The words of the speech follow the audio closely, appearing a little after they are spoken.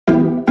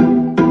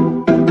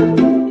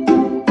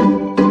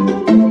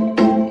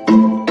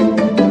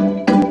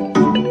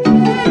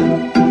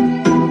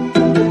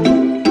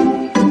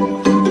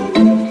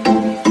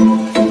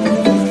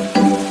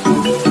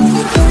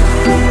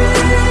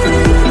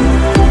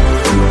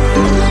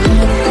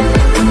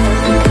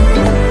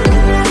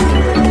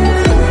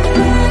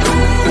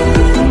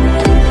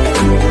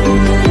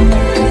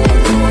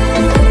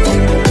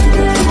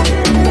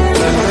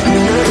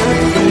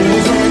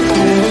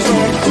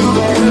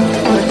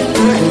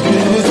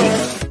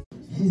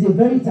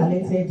very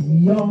talented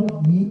young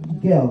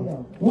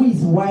girl who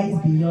is wise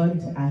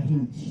beyond her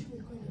age.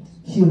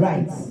 She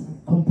writes,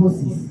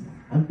 composes,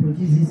 and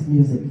produces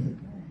music.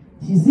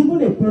 She's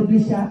even a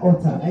published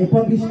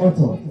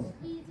author.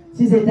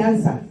 She's a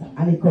dancer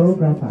and a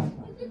choreographer.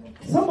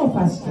 Some of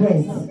her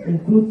strengths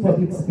include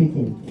public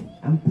speaking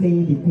and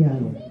playing the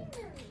piano.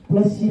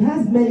 Plus, she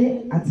has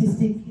many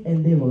artistic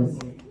endeavors.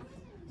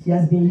 She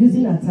has been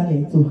using her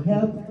talent to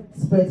help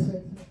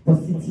spread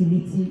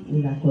positivity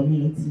in her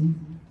community,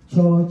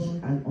 church,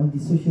 and on the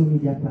social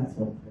media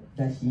platform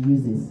that she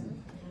uses.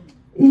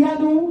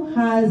 Iyano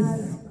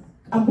has,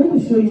 I'm going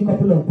to show you a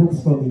couple of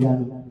books from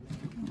Iyano.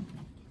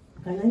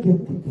 Can I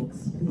get the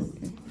books,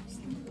 please?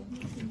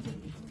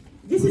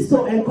 This is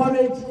to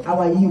encourage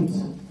our youth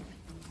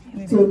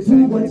to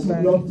do what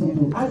you love to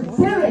do. And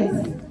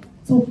parents,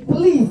 to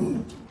please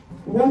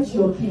watch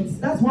your kids.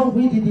 That's what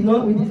we did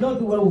not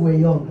do when we were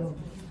young.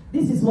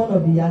 This is one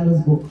of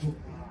Iyano's books.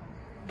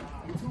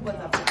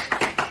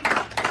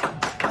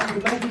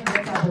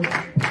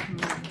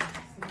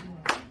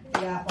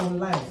 They are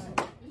online.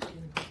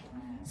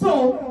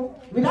 So,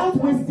 without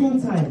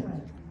wasting time,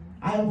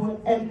 I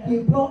will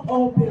implore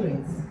all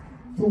parents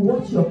to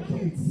watch your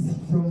kids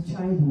from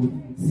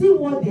childhood. See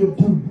what they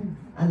do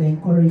and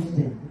encourage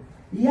them.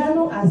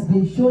 Iyano has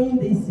been showing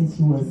this since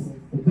she was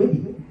a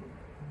baby.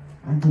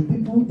 And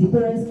the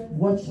parents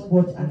watch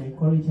and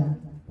encourage her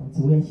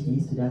until where she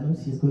is today. I know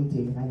she's going to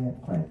a higher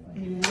cry.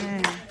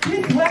 Amen.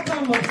 Please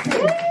welcome on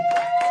stage.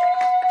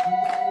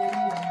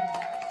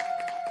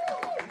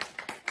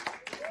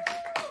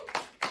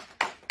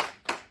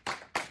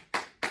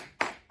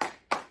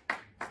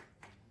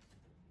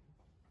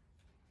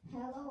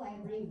 Hello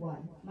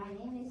everyone, my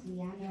name is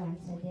Iyameto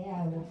and today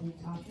I will be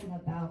talking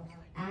about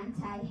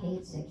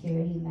anti-hate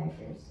security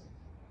measures.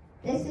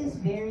 This is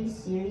very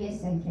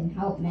serious and can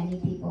help many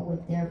people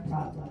with their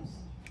problems.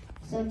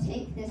 So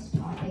take this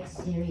topic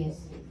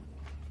seriously.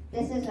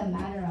 This is a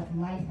matter of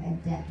life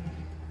and death.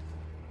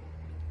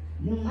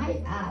 You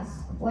might ask,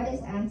 what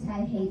is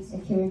anti-hate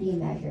security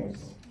measures?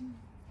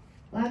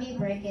 Let me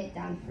break it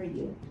down for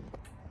you.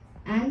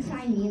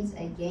 Anti means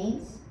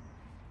against,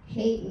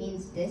 hate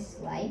means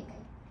dislike,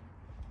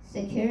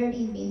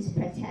 security means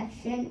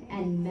protection,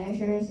 and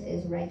measures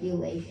is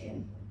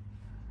regulation.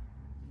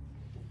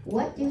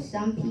 What do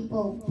some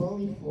people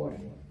bully for?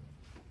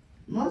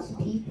 Most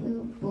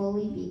people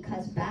bully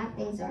because bad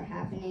things are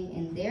happening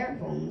in their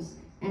homes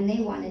and they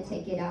want to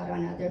take it out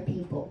on other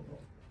people.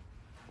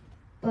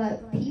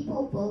 But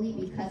people bully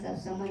because of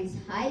someone's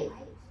height,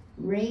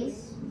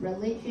 race,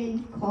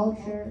 religion,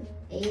 culture,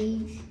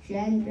 age,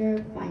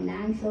 gender,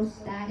 financial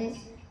status,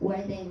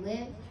 where they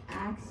live,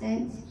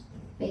 accents,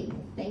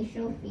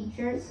 facial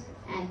features,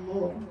 and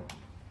more.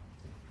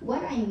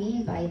 What I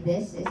mean by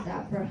this is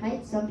that for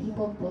height, some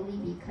people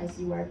bully because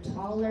you are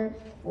taller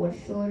or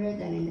shorter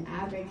than an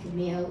average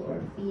male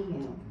or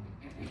female.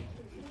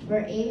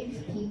 For age,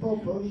 people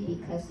bully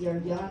because you're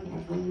young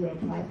and when you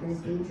apply for a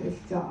dangerous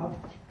job,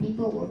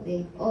 people will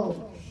think,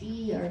 oh,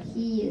 she or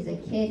he is a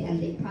kid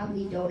and they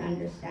probably don't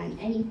understand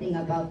anything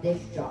about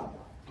this job.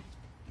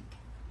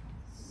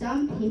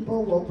 Some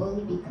people will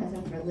bully because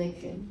of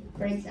religion.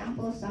 For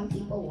example, some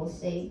people will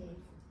say,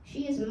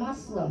 she is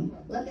Muslim,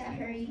 look at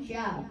her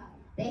hijab.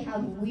 They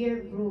have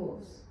weird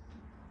rules.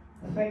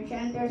 For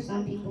gender,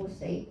 some people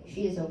say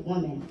she is a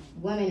woman.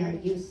 Women are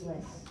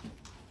useless.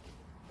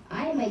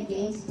 I am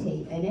against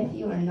hate, and if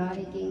you are not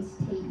against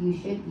hate, you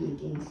should be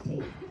against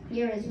hate.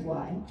 Here is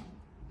why.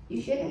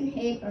 You shouldn't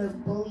hate or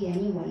bully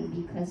anyone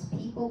because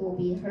people will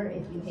be hurt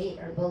if you hate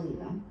or bully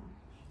them.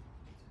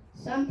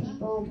 Some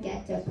people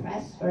get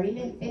depressed, or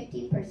even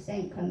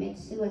 50% commit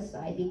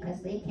suicide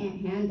because they can't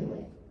handle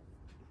it.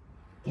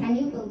 Can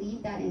you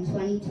believe that in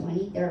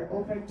 2020, there are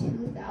over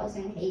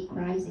 2,000 hate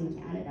crimes in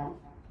Canada?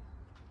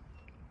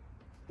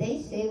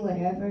 They say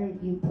whatever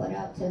you put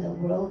out to the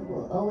world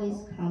will always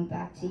come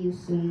back to you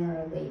sooner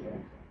or later.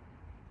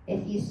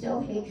 If you sow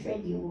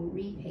hatred, you will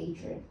reap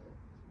hatred.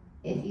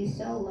 If you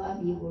sow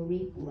love, you will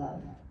reap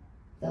love.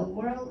 The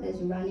world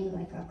is running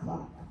like a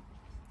clock.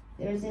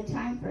 There's a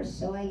time for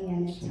sowing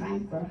and a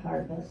time for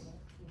harvest.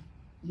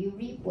 You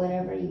reap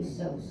whatever you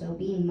sow, so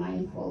be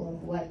mindful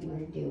of what you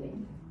are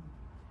doing.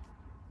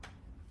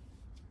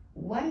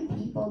 When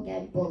people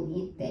get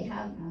bullied, they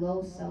have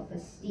low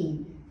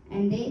self-esteem,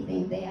 and they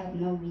think they have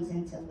no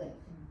reason to live.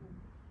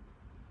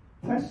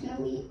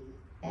 Personally,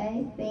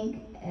 I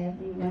think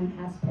everyone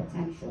has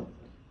potential.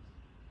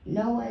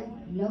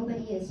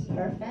 Nobody is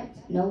perfect,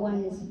 no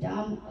one is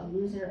dumb, a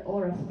loser,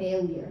 or a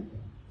failure.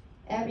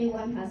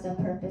 Everyone has a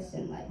purpose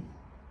in life.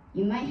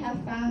 You might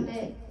have found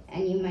it,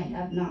 and you might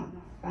have not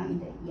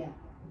found it yet.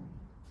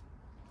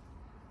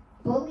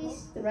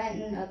 Bullies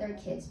threaten other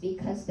kids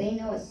because they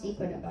know a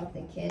secret about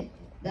the kid,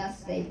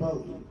 thus they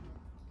bully.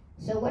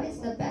 So what is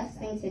the best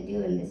thing to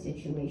do in this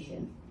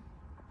situation?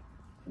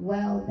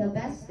 Well, the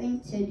best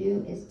thing to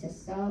do is to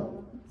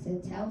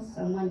tell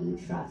someone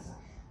you trust,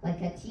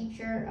 like a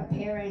teacher, a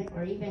parent,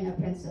 or even a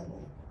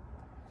principal.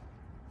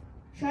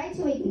 Try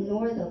to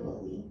ignore the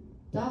bully.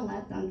 Don't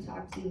let them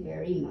talk to you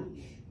very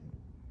much.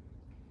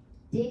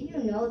 Did you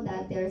know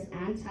that there's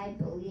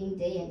Anti-Bullying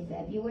Day in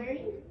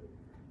February?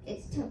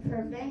 It's to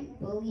prevent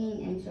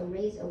bullying and to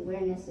raise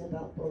awareness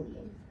about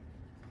bullying.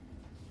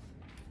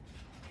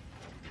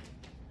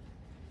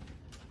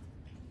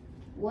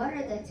 What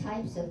are the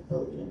types of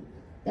bullying?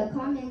 The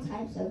common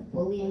types of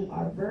bullying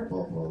are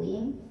verbal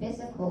bullying,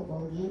 physical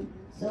bullying,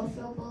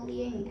 social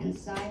bullying, and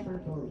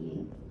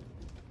cyberbullying.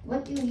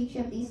 What do each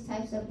of these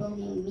types of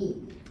bullying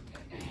mean?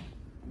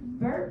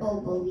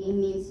 Verbal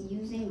bullying means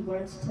using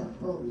words to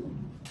bully,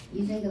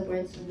 using the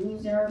words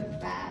loser,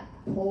 fat,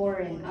 poor,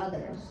 and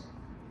others.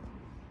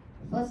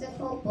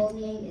 Physical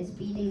bullying is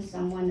beating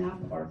someone up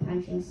or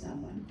punching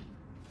someone.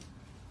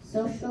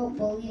 Social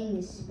bullying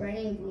is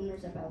spreading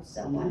rumors about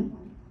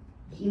someone,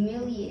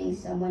 humiliating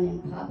someone in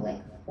public,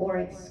 or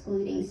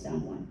excluding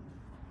someone.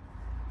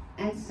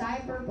 And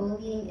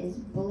cyberbullying is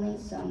bullying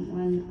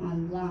someone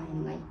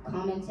online, like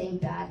commenting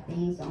bad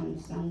things on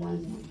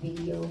someone's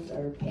videos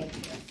or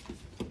pictures.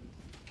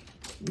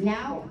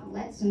 Now,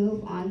 let's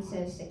move on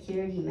to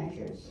security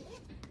measures.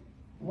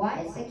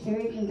 Why is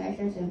security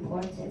measures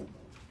important?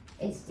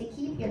 It's to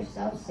keep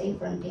yourself safe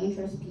from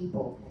dangerous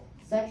people,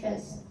 such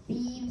as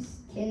thieves,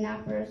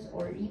 kidnappers,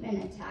 or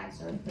even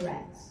attacks or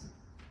threats.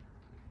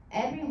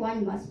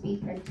 Everyone must be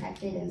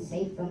protected and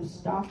safe from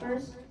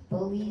stalkers,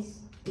 bullies,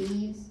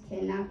 thieves,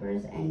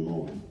 kidnappers, and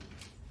more.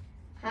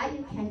 How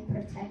you can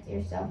protect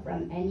yourself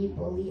from any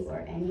bully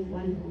or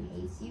anyone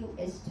who hates you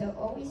is to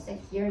always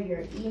secure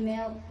your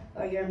email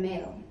or your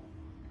mail.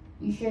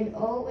 You should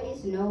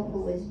always know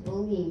who is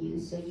bullying you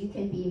so you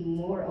can be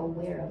more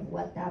aware of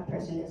what that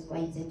person is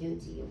going to do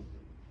to you.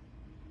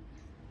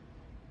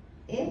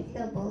 If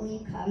the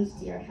bully comes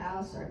to your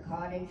house or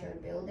cottage or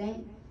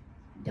building,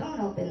 don't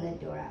open the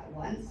door at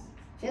once.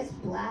 Just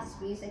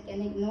blast music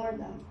and ignore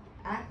them.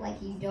 Act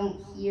like you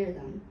don't hear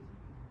them.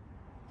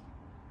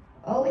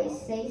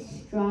 Always stay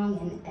strong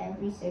in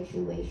every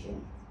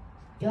situation.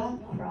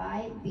 Don't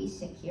cry, be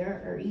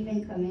secure, or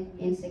even commit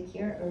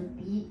insecure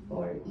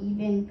or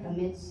even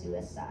commit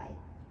suicide.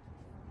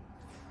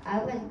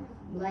 I would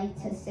like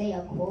to say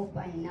a quote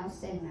by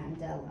Nelson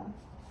Mandela.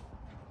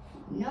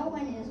 No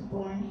one is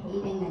born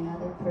hating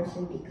another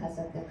person because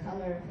of the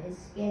color of his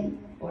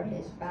skin or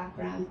his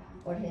background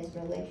or his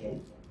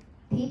religion.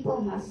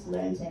 People must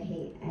learn to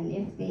hate, and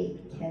if they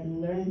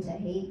can learn to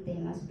hate, they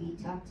must be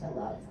taught to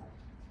love.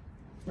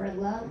 For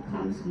love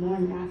comes more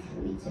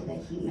naturally to the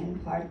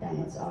human heart than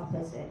its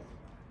opposite.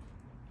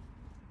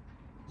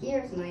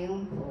 Here's my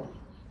own quote.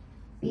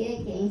 Be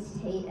against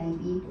hate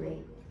and be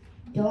great.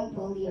 Don't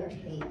bully or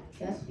hate,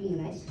 just be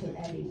nice to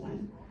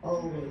everyone,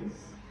 always.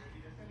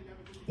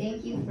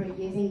 Thank you for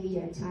giving me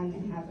your time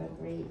and have a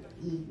great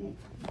evening.